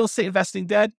real estate investing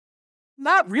dead?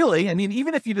 Not really. I mean,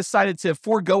 even if you decided to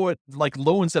forego it, like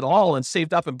loans at all, and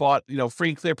saved up and bought, free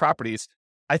and clear properties,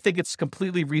 I think it's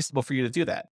completely reasonable for you to do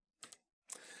that.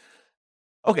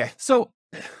 Okay. So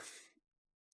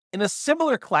in a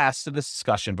similar class to this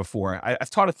discussion before, I've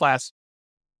taught a class.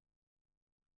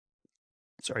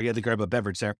 Sorry, I had to grab a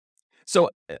beverage there. So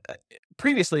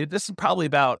previously, this is probably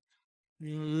about,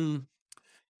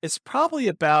 it's probably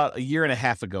about a year and a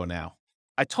half ago now.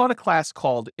 I taught a class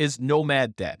called "Is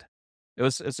Nomad Dead?" It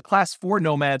was a class for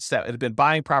nomads that had been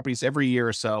buying properties every year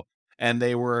or so, and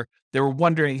they were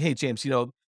wondering, hey James,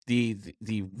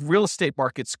 the real estate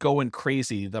market's going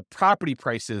crazy. The property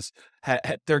prices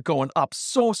they're going up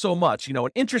so much, and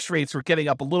interest rates were getting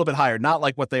up a little bit higher, not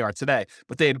like what they are today,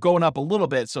 but they had gone up a little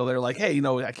bit. So they're like, hey,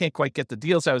 I can't quite get the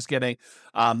deals I was getting,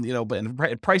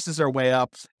 but prices are way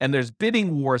up, and there's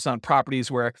bidding wars on properties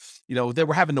where, they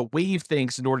were having to waive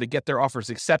things in order to get their offers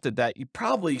accepted that you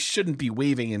probably shouldn't be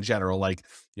waiving in general, like,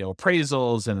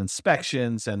 appraisals and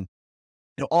inspections and,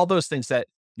 all those things that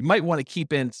you might want to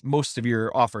keep in most of your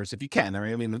offers if you can.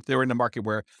 I mean, they were in a market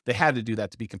where they had to do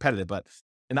that to be competitive, but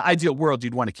in the ideal world,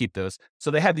 you'd want to keep those. So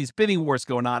they had these bidding wars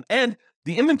going on, and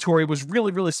the inventory was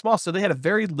really, really small. So they had a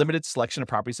very limited selection of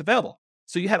properties available.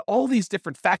 So you had all these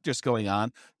different factors going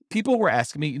on. People were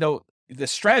asking me, the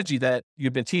strategy that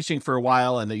you've been teaching for a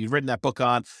while and that you've written that book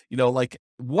on, like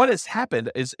what has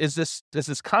happened? Is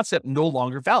this concept no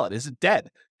longer valid? Is it dead?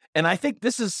 And I think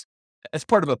this is, as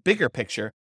part of a bigger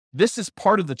picture, this is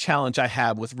part of the challenge I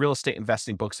have with real estate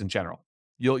investing books in general.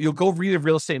 You'll go read a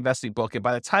real estate investing book, and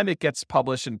by the time it gets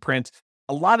published in print,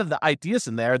 a lot of the ideas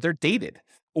in there, they're dated.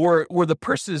 Or the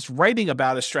person is writing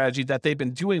about a strategy that they've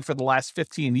been doing for the last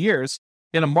 15 years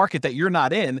in a market that you're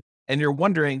not in, and you're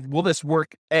wondering, will this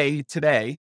work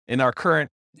today in our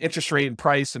current interest rate and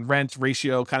price and rent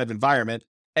ratio kind of environment?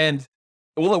 And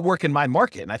will it work in my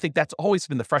market? And I think that's always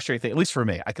been the frustrating thing, at least for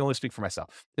me. I can only speak for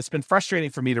myself. It's been frustrating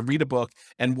for me to read a book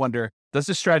and wonder, does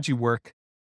this strategy work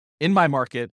in my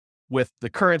market with the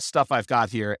current stuff I've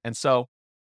got here? And so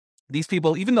these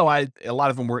people, even though a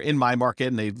lot of them were in my market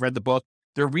and they read the book,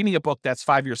 they're reading a book that's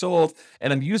 5 years old,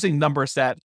 and I'm using numbers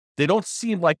that they don't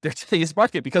seem like they're today's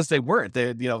market because they weren't.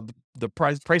 The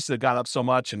prices had gone up so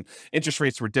much, and interest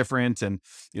rates were different, and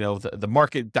the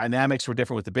market dynamics were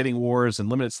different with the bidding wars and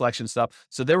limited selection stuff.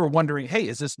 So they were wondering, hey,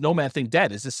 is this nomad thing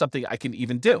dead? Is this something I can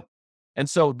even do? And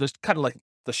so there's kind of like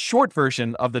the short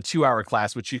version of the 2-hour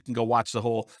class, which you can go watch the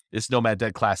whole "Is Nomad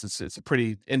Dead?" class. It's a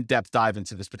pretty in-depth dive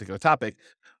into this particular topic.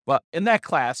 But in that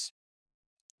class,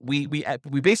 we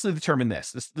basically determined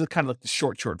this. This is kind of like the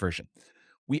short version.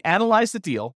 We analyze the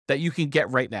deal that you can get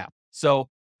right now. So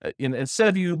instead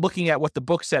of you looking at what the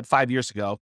book said 5 years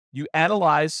ago, you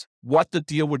analyze what the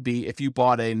deal would be if you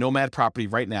bought a nomad property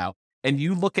right now, and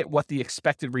you look at what the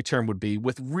expected return would be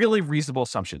with really reasonable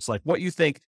assumptions, like what you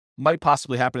think might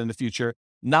possibly happen in the future,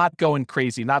 not going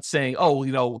crazy, not saying, oh,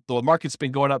 the market's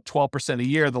been going up 12% a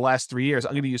year the last 3 years,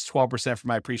 I'm going to use 12% for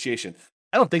my appreciation.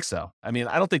 I don't think so. I mean,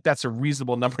 I don't think that's a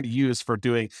reasonable number to use for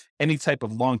doing any type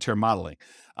of long-term modeling.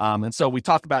 And so we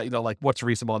talked about, like what's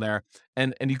reasonable in there,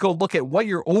 and you go look at what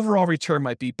your overall return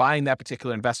might be buying that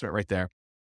particular investment right there.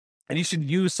 And you should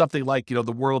use something like, the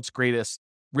world's greatest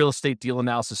real estate deal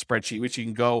analysis spreadsheet, which you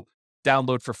can go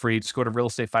download for free. Just go to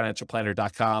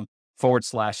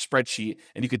realestateFinancialPlanner.com/spreadsheet,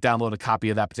 and you could download a copy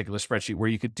of that particular spreadsheet where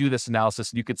you could do this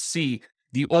analysis and you could see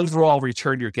the overall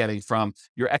return you're getting from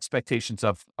your expectations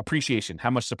of appreciation, how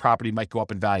much the property might go up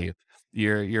in value,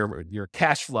 your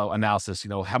cash flow analysis,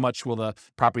 how much will the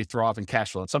property throw off in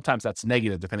cash flow? And sometimes that's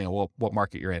negative depending on what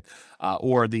market you're in,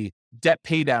 or the debt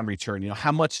pay down return.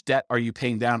 How much debt are you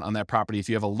paying down on that property if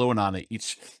you have a loan on it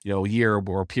each, year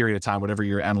or period of time, whatever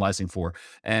you're analyzing for.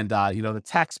 And, the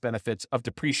tax benefits of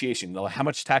depreciation, how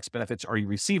much tax benefits are you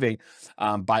receiving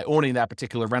by owning that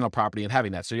particular rental property and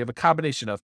having that? So you have a combination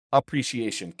of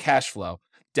appreciation, cash flow,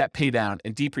 debt pay down,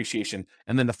 and depreciation.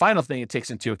 And then the final thing it takes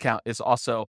into account is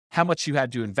also how much you had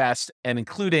to invest, and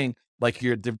including like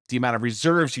the amount of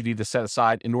reserves you need to set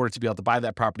aside in order to be able to buy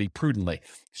that property prudently.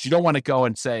 Because you don't want to go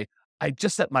and say, I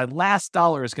just set my last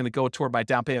dollar is going to go toward my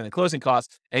down payment and closing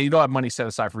costs, and you don't have money set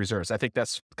aside for reserves. I think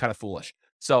that's kind of foolish.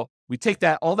 So we take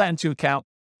all that into account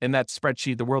in that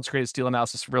spreadsheet, the world's greatest deal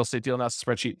analysis, real estate deal analysis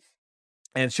spreadsheet.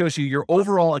 And it shows you your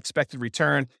overall expected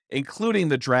return, including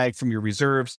the drag from your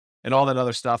reserves and all that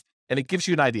other stuff. And it gives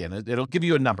you an idea, and it'll give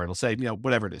you a number. It'll say,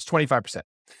 whatever it is, 25%.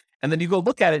 And then you go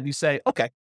look at it and you say, okay,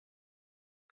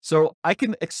 so I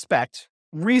can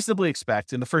reasonably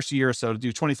expect in the first year or so to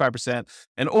do 25%.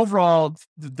 And overall,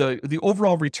 the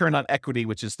overall return on equity,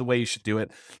 which is the way you should do it,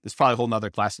 there's probably a whole nother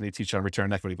class and they teach on return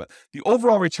on equity, but the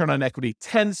overall return on equity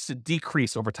tends to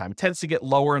decrease over time. It tends to get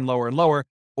lower and lower and lower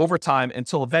over time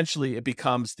until eventually it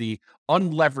becomes the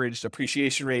unleveraged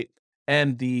appreciation rate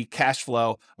and the cash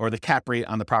flow or the cap rate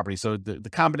on the property. So the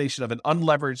combination of an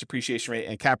unleveraged appreciation rate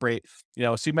and cap rate,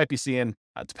 so you might be seeing,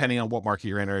 depending on what market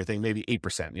you're in or anything, maybe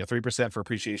 8%, 3% for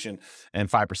appreciation and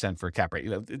 5% for cap rate.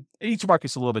 Each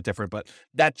market's a little bit different, but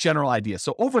that general idea.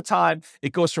 So over time,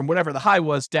 it goes from whatever the high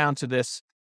was down to this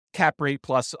cap rate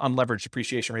plus unleveraged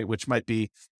appreciation rate, which might be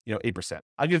 8%.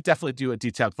 I'll definitely do a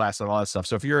detailed class on all that stuff.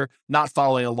 So if you're not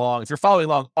following along,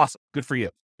 awesome, good for you.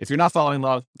 If you're not following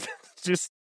along, just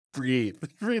breathe,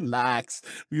 relax.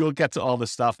 We will get to all this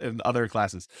stuff in other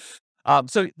classes.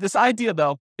 So this idea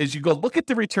though, is you go look at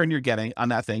the return you're getting on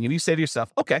that thing and you say to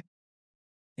yourself, okay,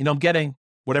 I'm getting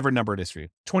whatever number it is for you,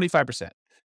 25%.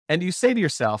 And you say to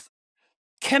yourself,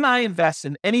 can I invest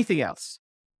in anything else?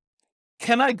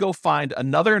 Can I go find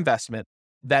another investment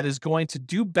that is going to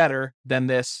do better than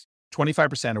this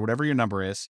 25% or whatever your number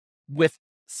is with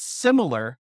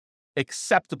similar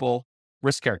acceptable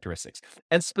risk characteristics?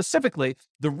 And specifically,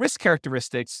 the risk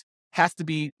characteristics have to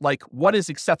be like what is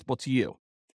acceptable to you.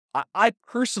 I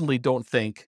personally don't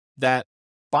think that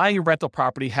buying a rental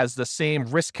property has the same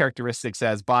risk characteristics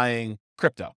as buying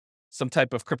crypto, some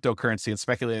type of cryptocurrency and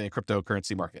speculating in a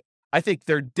cryptocurrency market. I think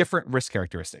they're different risk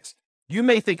characteristics. You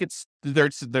may think they're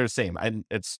the same, and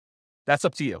that's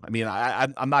up to you. I mean,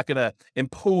 I'm not going to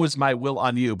impose my will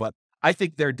on you, but I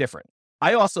think they're different.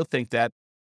 I also think that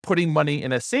putting money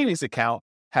in a savings account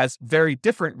has very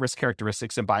different risk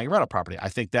characteristics than buying a rental property. I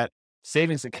think that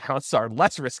savings accounts are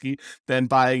less risky than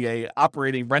buying a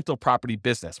operating rental property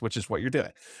business, which is what you're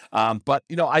doing. But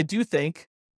I do think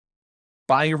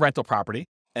buying a rental property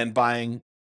and buying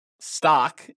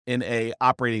stock in a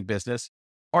operating business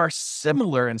are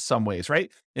similar in some ways, right?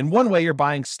 In one way, you're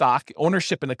buying stock,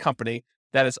 ownership in a company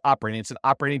that is operating. It's an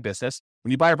operating business.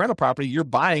 When you buy a rental property, you're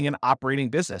buying an operating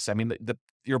business. I mean,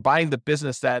 you're buying the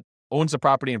business that owns the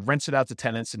property and rents it out to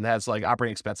tenants and has like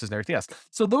operating expenses and everything else.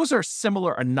 So those are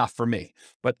similar enough for me,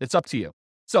 but it's up to you.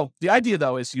 So the idea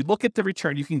though is you look at the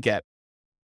return you can get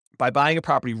by buying a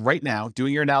property right now,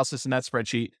 doing your analysis in that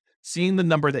spreadsheet, seeing the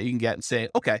number that you can get and saying,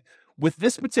 okay, with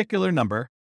this particular number,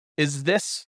 is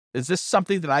this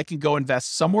something that I can go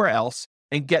invest somewhere else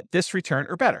and get this return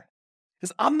or better?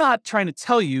 Because I'm not trying to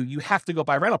tell you have to go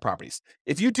buy rental properties.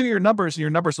 If you do your numbers and your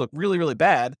numbers look really, really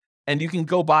bad, and you can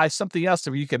go buy something else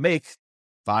where you can make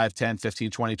 5, 10,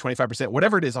 15, 20, 25%,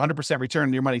 whatever it is, 100% return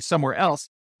on your money somewhere else,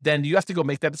 then you have to go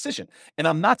make that decision. And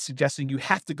I'm not suggesting you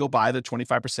have to go buy the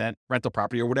 25% rental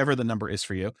property or whatever the number is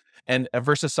for you and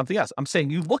versus something else. I'm saying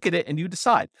you look at it and you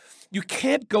decide. You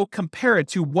can't go compare it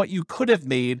to what you could have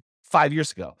made 5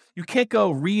 years ago. You can't go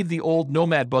read the old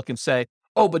Nomad book and say,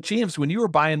 oh, but James, when you were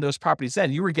buying those properties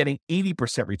then, you were getting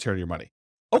 80% return on your money.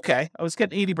 Okay, I was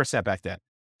getting 80% back then.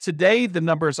 Today, the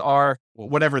numbers are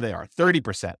whatever they are,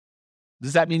 30%.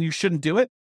 Does that mean you shouldn't do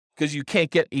it because you can't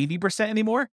get 80%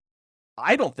 anymore?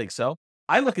 I don't think so.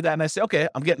 I look at that and I say, okay,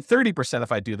 I'm getting 30%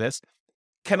 if I do this.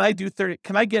 Can I do 30?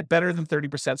 Can I get better than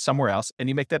 30% somewhere else? And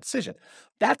you make that decision.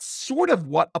 That's sort of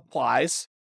what applies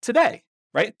today,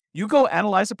 right? You go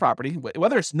analyze a property,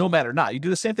 whether it's Nomad or not, you do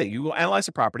the same thing. You go analyze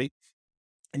a property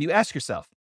and you ask yourself,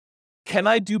 can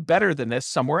I do better than this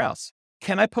somewhere else?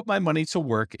 Can I put my money to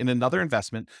work in another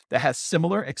investment that has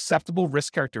similar acceptable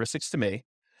risk characteristics to me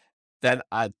that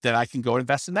I can go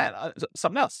invest in that,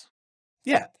 something else?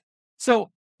 Yeah. So,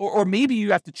 or maybe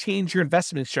you have to change your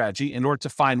investment strategy in order to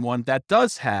find one that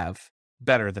does have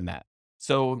better than that.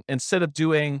 So instead of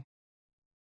doing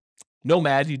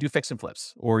Nomad, you do fix and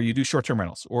flips, or you do short-term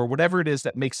rentals, or whatever it is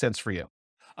that makes sense for you.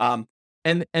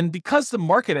 And because the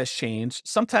market has changed,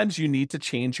 sometimes you need to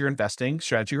change your investing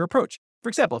strategy or approach. For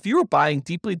example, if you were buying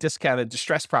deeply discounted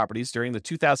distressed properties during the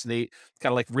 2008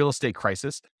 kind of like real estate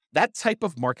crisis, that type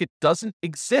of market doesn't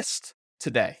exist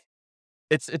today.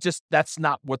 It's just, that's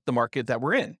not what the market that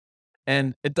we're in.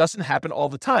 And it doesn't happen all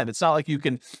the time. It's not like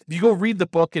if you go read the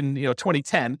book in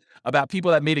 2010 about people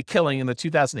that made a killing in the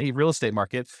 2008 real estate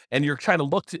market, and you're trying to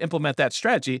look to implement that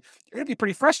strategy, you're going to be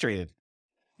pretty frustrated.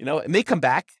 It may come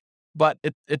back, but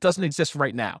it doesn't exist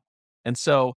right now. And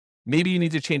so maybe you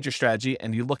need to change your strategy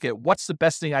and you look at what's the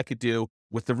best thing I could do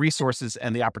with the resources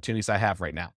and the opportunities I have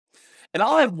right now. And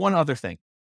I'll add one other thing.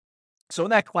 So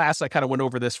in that class, I kind of went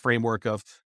over this framework of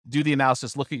do the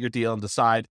analysis, look at your deal and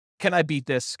decide, can I beat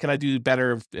this? Can I do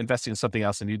better investing in something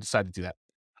else? And you decide to do that.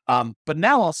 But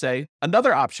now I'll say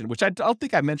another option, which I don't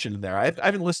think I mentioned in there. I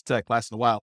haven't listened to that class in a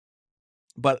while,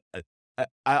 but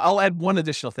I'll add one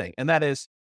additional thing, and that is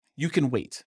you can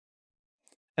wait.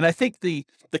 And I think the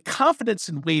confidence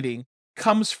in waiting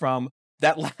comes from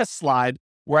that last slide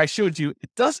where I showed you it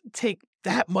doesn't take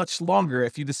that much longer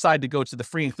if you decide to go to the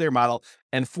free and clear model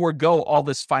and forego all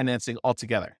this financing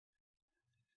altogether.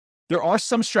 There are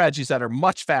some strategies that are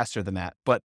much faster than that,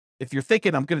 but if you're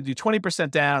thinking I'm going to do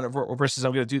 20% down versus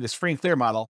I'm going to do this free and clear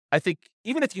model, I think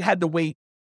even if you had to wait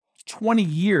 20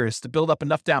 years to build up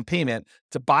enough down payment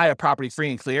to buy a property free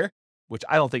and clear, which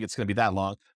I don't think it's going to be that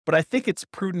long, but I think it's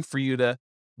prudent for you to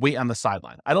wait on the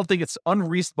sideline. I don't think it's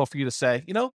unreasonable for you to say,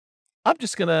 I'm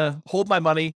just going to hold my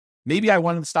money. Maybe I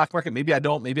want it in the stock market. Maybe I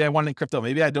don't. Maybe I want it in crypto.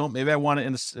 Maybe I don't. Maybe I want it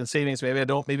in savings. Maybe I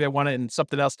don't. Maybe I want it in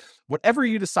something else. Whatever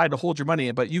you decide to hold your money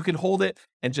in, but you can hold it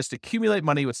and just accumulate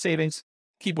money with savings,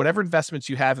 keep whatever investments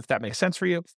you have, if that makes sense for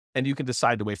you, and you can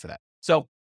decide to wait for that. So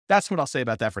that's what I'll say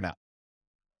about that for now.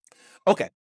 Okay.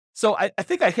 So I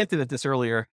think I hinted at this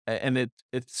earlier, and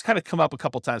it's kind of come up a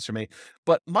couple times for me,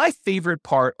 but my favorite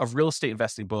part of real estate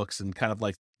investing books and kind of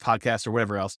like podcasts or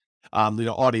whatever else,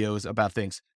 audios about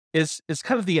things is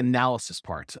kind of the analysis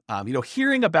part.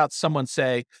 Hearing about someone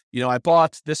say, I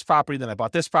bought this property, then I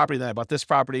bought this property, then I bought this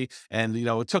property. And,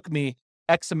 it took me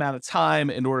X amount of time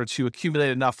in order to accumulate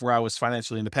enough where I was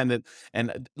financially independent.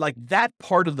 And like that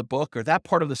part of the book or that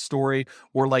part of the story,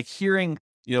 or like hearing,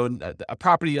 a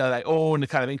property that I own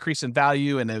kind of increase in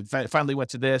value and it finally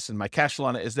went to this and my cash flow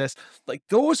on it is this, like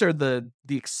those are the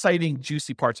exciting,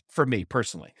 juicy parts for me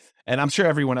personally. And I'm sure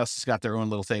everyone else has got their own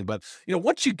little thing, but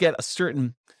once you get a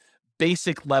certain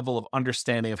basic level of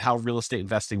understanding of how real estate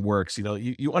investing works,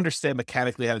 you understand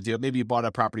mechanically how to do it. Maybe you bought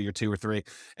a property or two or three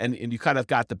and you kind of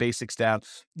got the basics down.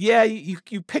 Yeah,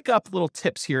 you pick up little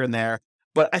tips here and there,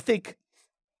 but I think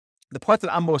the part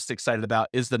that I'm most excited about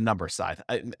is the number side.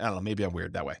 I don't know, maybe I'm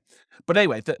weird that way. But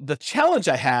anyway, the challenge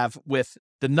I have with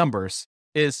the numbers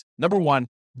is, number one,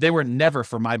 they were never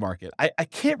for my market. I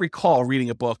can't recall reading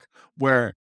a book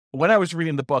where when I was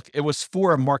reading the book, it was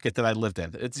for a market that I lived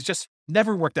in. It's just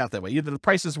never worked out that way. Either the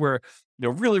prices were,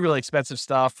 really, really expensive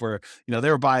stuff, or, they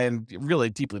were buying really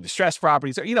deeply distressed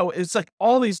properties, or, it's like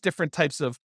all these different types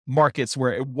of markets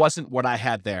where it wasn't what I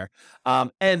had there.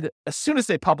 And as soon as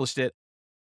they published it,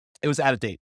 it was out of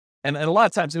date. And a lot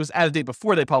of times it was out of date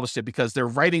before they published it because they're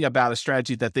writing about a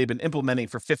strategy that they've been implementing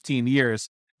for 15 years.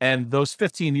 And those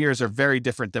 15 years are very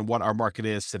different than what our market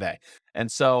is today.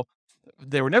 And so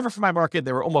they were never for my market.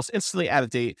 They were almost instantly out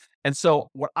of date. And so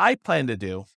what I plan to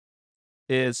do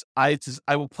is I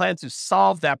will plan to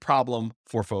solve that problem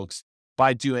for folks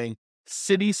by doing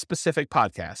city-specific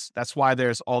podcasts. That's why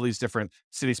there's all these different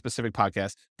city-specific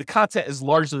podcasts. The content is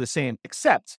largely the same,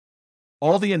 except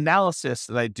all the analysis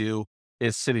that I do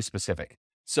is city-specific.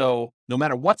 So no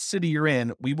matter what city you're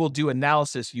in, we will do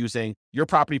analysis using your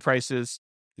property prices,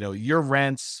 your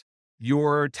rents,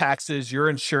 your taxes, your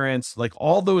insurance, like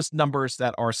all those numbers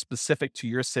that are specific to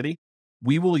your city.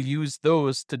 We will use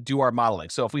those to do our modeling.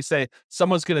 So if we say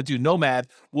someone's going to do Nomad,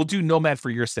 we'll do Nomad for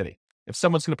your city. If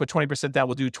someone's going to put 20% down,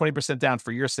 we'll do 20% down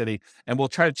for your city, and we'll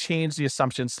try to change the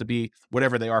assumptions to be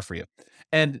whatever they are for you.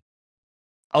 And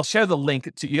I'll share the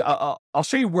link to you. I'll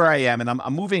show you where I am, and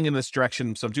I'm moving in this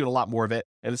direction. So I'm doing a lot more of it,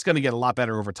 and it's going to get a lot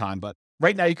better over time. But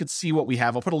right now you can see what we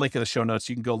have. I'll put a link in the show notes.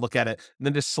 You can go look at it and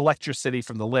then just select your city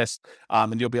from the list.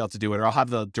 And you'll be able to do it, or I'll have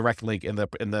the direct link in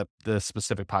the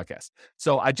specific podcast.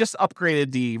 So I just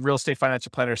upgraded the Real Estate Financial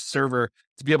Planner server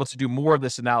to be able to do more of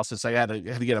this analysis. I had to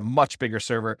get a much bigger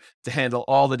server to handle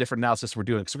all the different analysis we're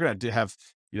doing. So we're going to have,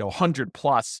 100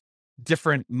 plus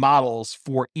different models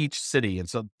for each city. And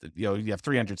so, you have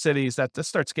 300 cities. That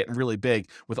starts getting really big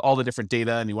with all the different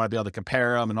data, and you want to be able to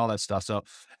compare them and all that stuff. So,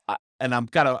 I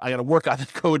gotta work on the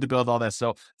code to build all that.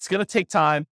 So it's going to take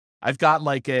time. I've got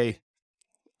like a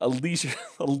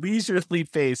leisurely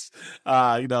pace,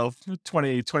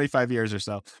 20, 25 years or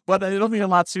so, but it'll be a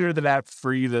lot sooner than that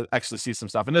for you to actually see some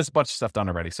stuff. And there's a bunch of stuff done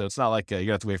already. So it's not like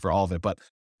you have to wait for all of it, but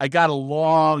I got a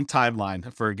long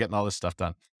timeline for getting all this stuff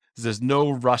done. There's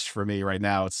no rush for me right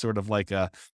now. It's sort of like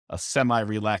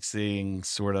semi-relaxing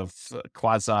sort of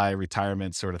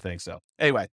quasi-retirement sort of thing. So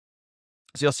anyway,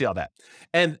 so you'll see all that.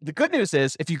 And the good news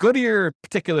is if you go to your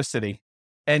particular city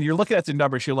and you're looking at the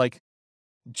numbers, you're like,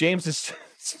 James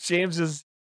is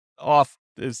off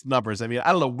his numbers. I mean,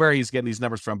 I don't know where he's getting these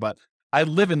numbers from, but I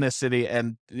live in this city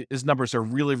and his numbers are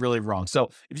really, really wrong. So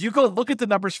if you go look at the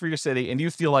numbers for your city and you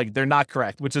feel like they're not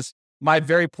correct, which is my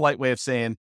very polite way of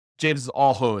saying James is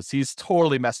all hose. He's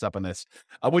totally messed up on this,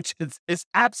 which is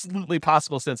absolutely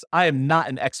possible since I am not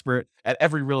an expert at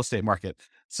every real estate market.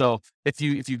 So if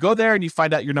you go there and you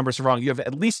find out your numbers are wrong, you have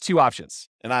at least two options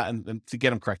and to get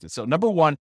them corrected. So number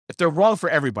one, if they're wrong for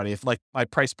everybody, if like my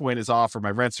price point is off or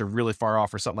my rents are really far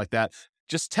off or something like that,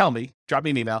 just tell me, drop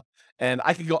me an email, and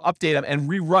I can go update them and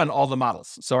rerun all the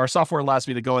models. So our software allows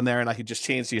me to go in there and I can just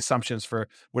change the assumptions for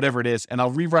whatever it is, and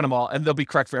I'll rerun them all and they'll be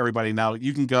correct for everybody. Now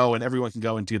you can go and everyone can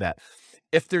go and do that.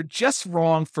 If they're just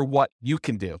wrong for what you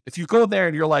can do, if you go there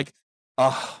and you're like,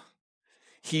 oh,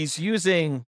 he's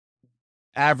using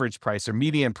average price or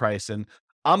median price, and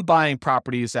I'm buying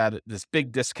properties at this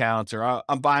big discount, or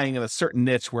I'm buying in a certain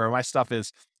niche where my stuff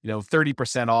is,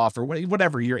 30% off or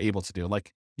whatever you're able to do.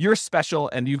 Like you're special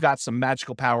and you've got some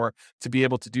magical power to be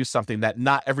able to do something that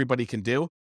not everybody can do.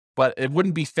 But it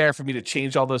wouldn't be fair for me to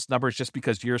change all those numbers just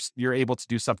because you're able to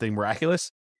do something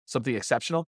miraculous, something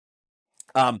exceptional.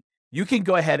 You can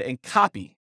go ahead and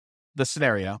copy the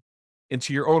scenario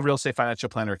into your own real estate financial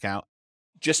planner account.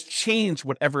 Just change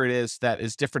whatever it is that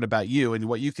is different about you and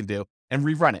what you can do and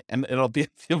rerun it. And you'll be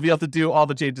able to do all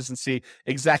the changes and see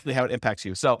exactly how it impacts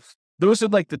you. So those are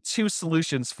like the two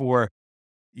solutions for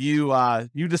you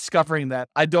discovering that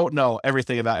I don't know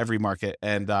everything about every market,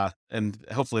 and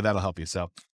hopefully that'll help you. So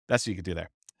that's what you can do there.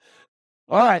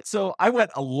 All right. So I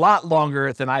went a lot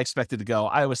longer than I expected to go.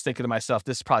 I was thinking to myself,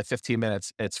 this is probably 15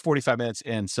 minutes. It's 45 minutes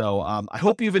in. So I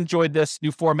hope you've enjoyed this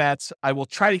new formats. I will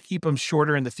try to keep them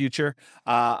shorter in the future.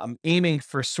 I'm aiming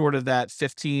for sort of that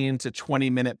 15 to 20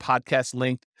 minute podcast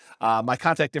length. My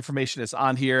contact information is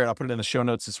on here, and I'll put it in the show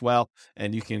notes as well.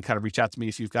 And you can kind of reach out to me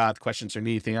if you've got questions or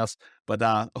need anything else. But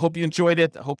I hope you enjoyed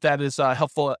it. I hope that is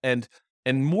helpful and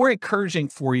more encouraging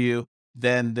for you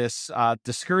than this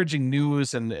discouraging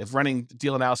news and running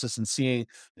deal analysis and seeing,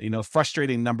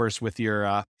 frustrating numbers with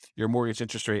your mortgage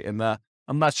interest rate. And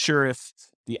I'm not sure if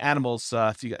the animals,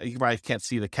 if you probably can't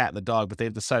see the cat and the dog, but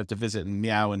they've decided to visit and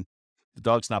meow, and the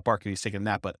dog's not barking, he's taking a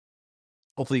nap, but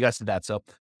hopefully you guys did that. So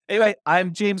anyway,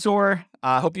 I'm James Orr.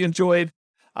 Hope you enjoyed.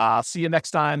 I'll see you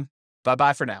next time.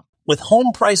 Bye-bye for now. With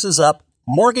home prices up,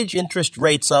 mortgage interest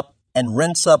rates up, and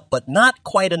rents up, but not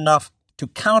quite enough to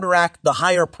counteract the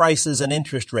higher prices and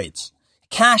interest rates,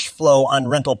 cash flow on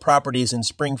rental properties in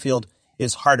Springfield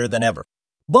is harder than ever.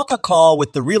 Book a call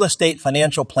with the Real Estate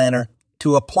Financial Planner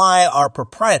to apply our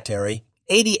proprietary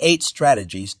 88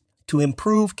 strategies to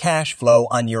improve cash flow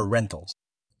on your rentals.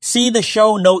 See the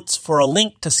show notes for a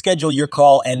link to schedule your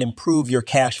call and improve your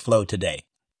cash flow today.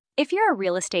 If you're a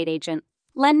real estate agent,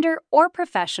 lender, or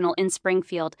professional in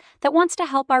Springfield that wants to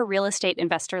help our real estate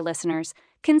investor listeners,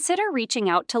 consider reaching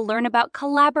out to learn about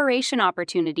collaboration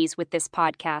opportunities with this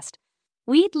podcast.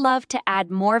 We'd love to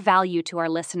add more value to our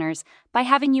listeners by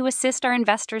having you assist our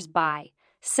investors buy,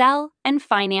 sell, and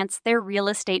finance their real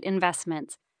estate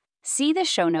investments. See the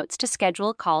show notes to schedule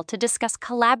a call to discuss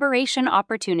collaboration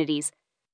opportunities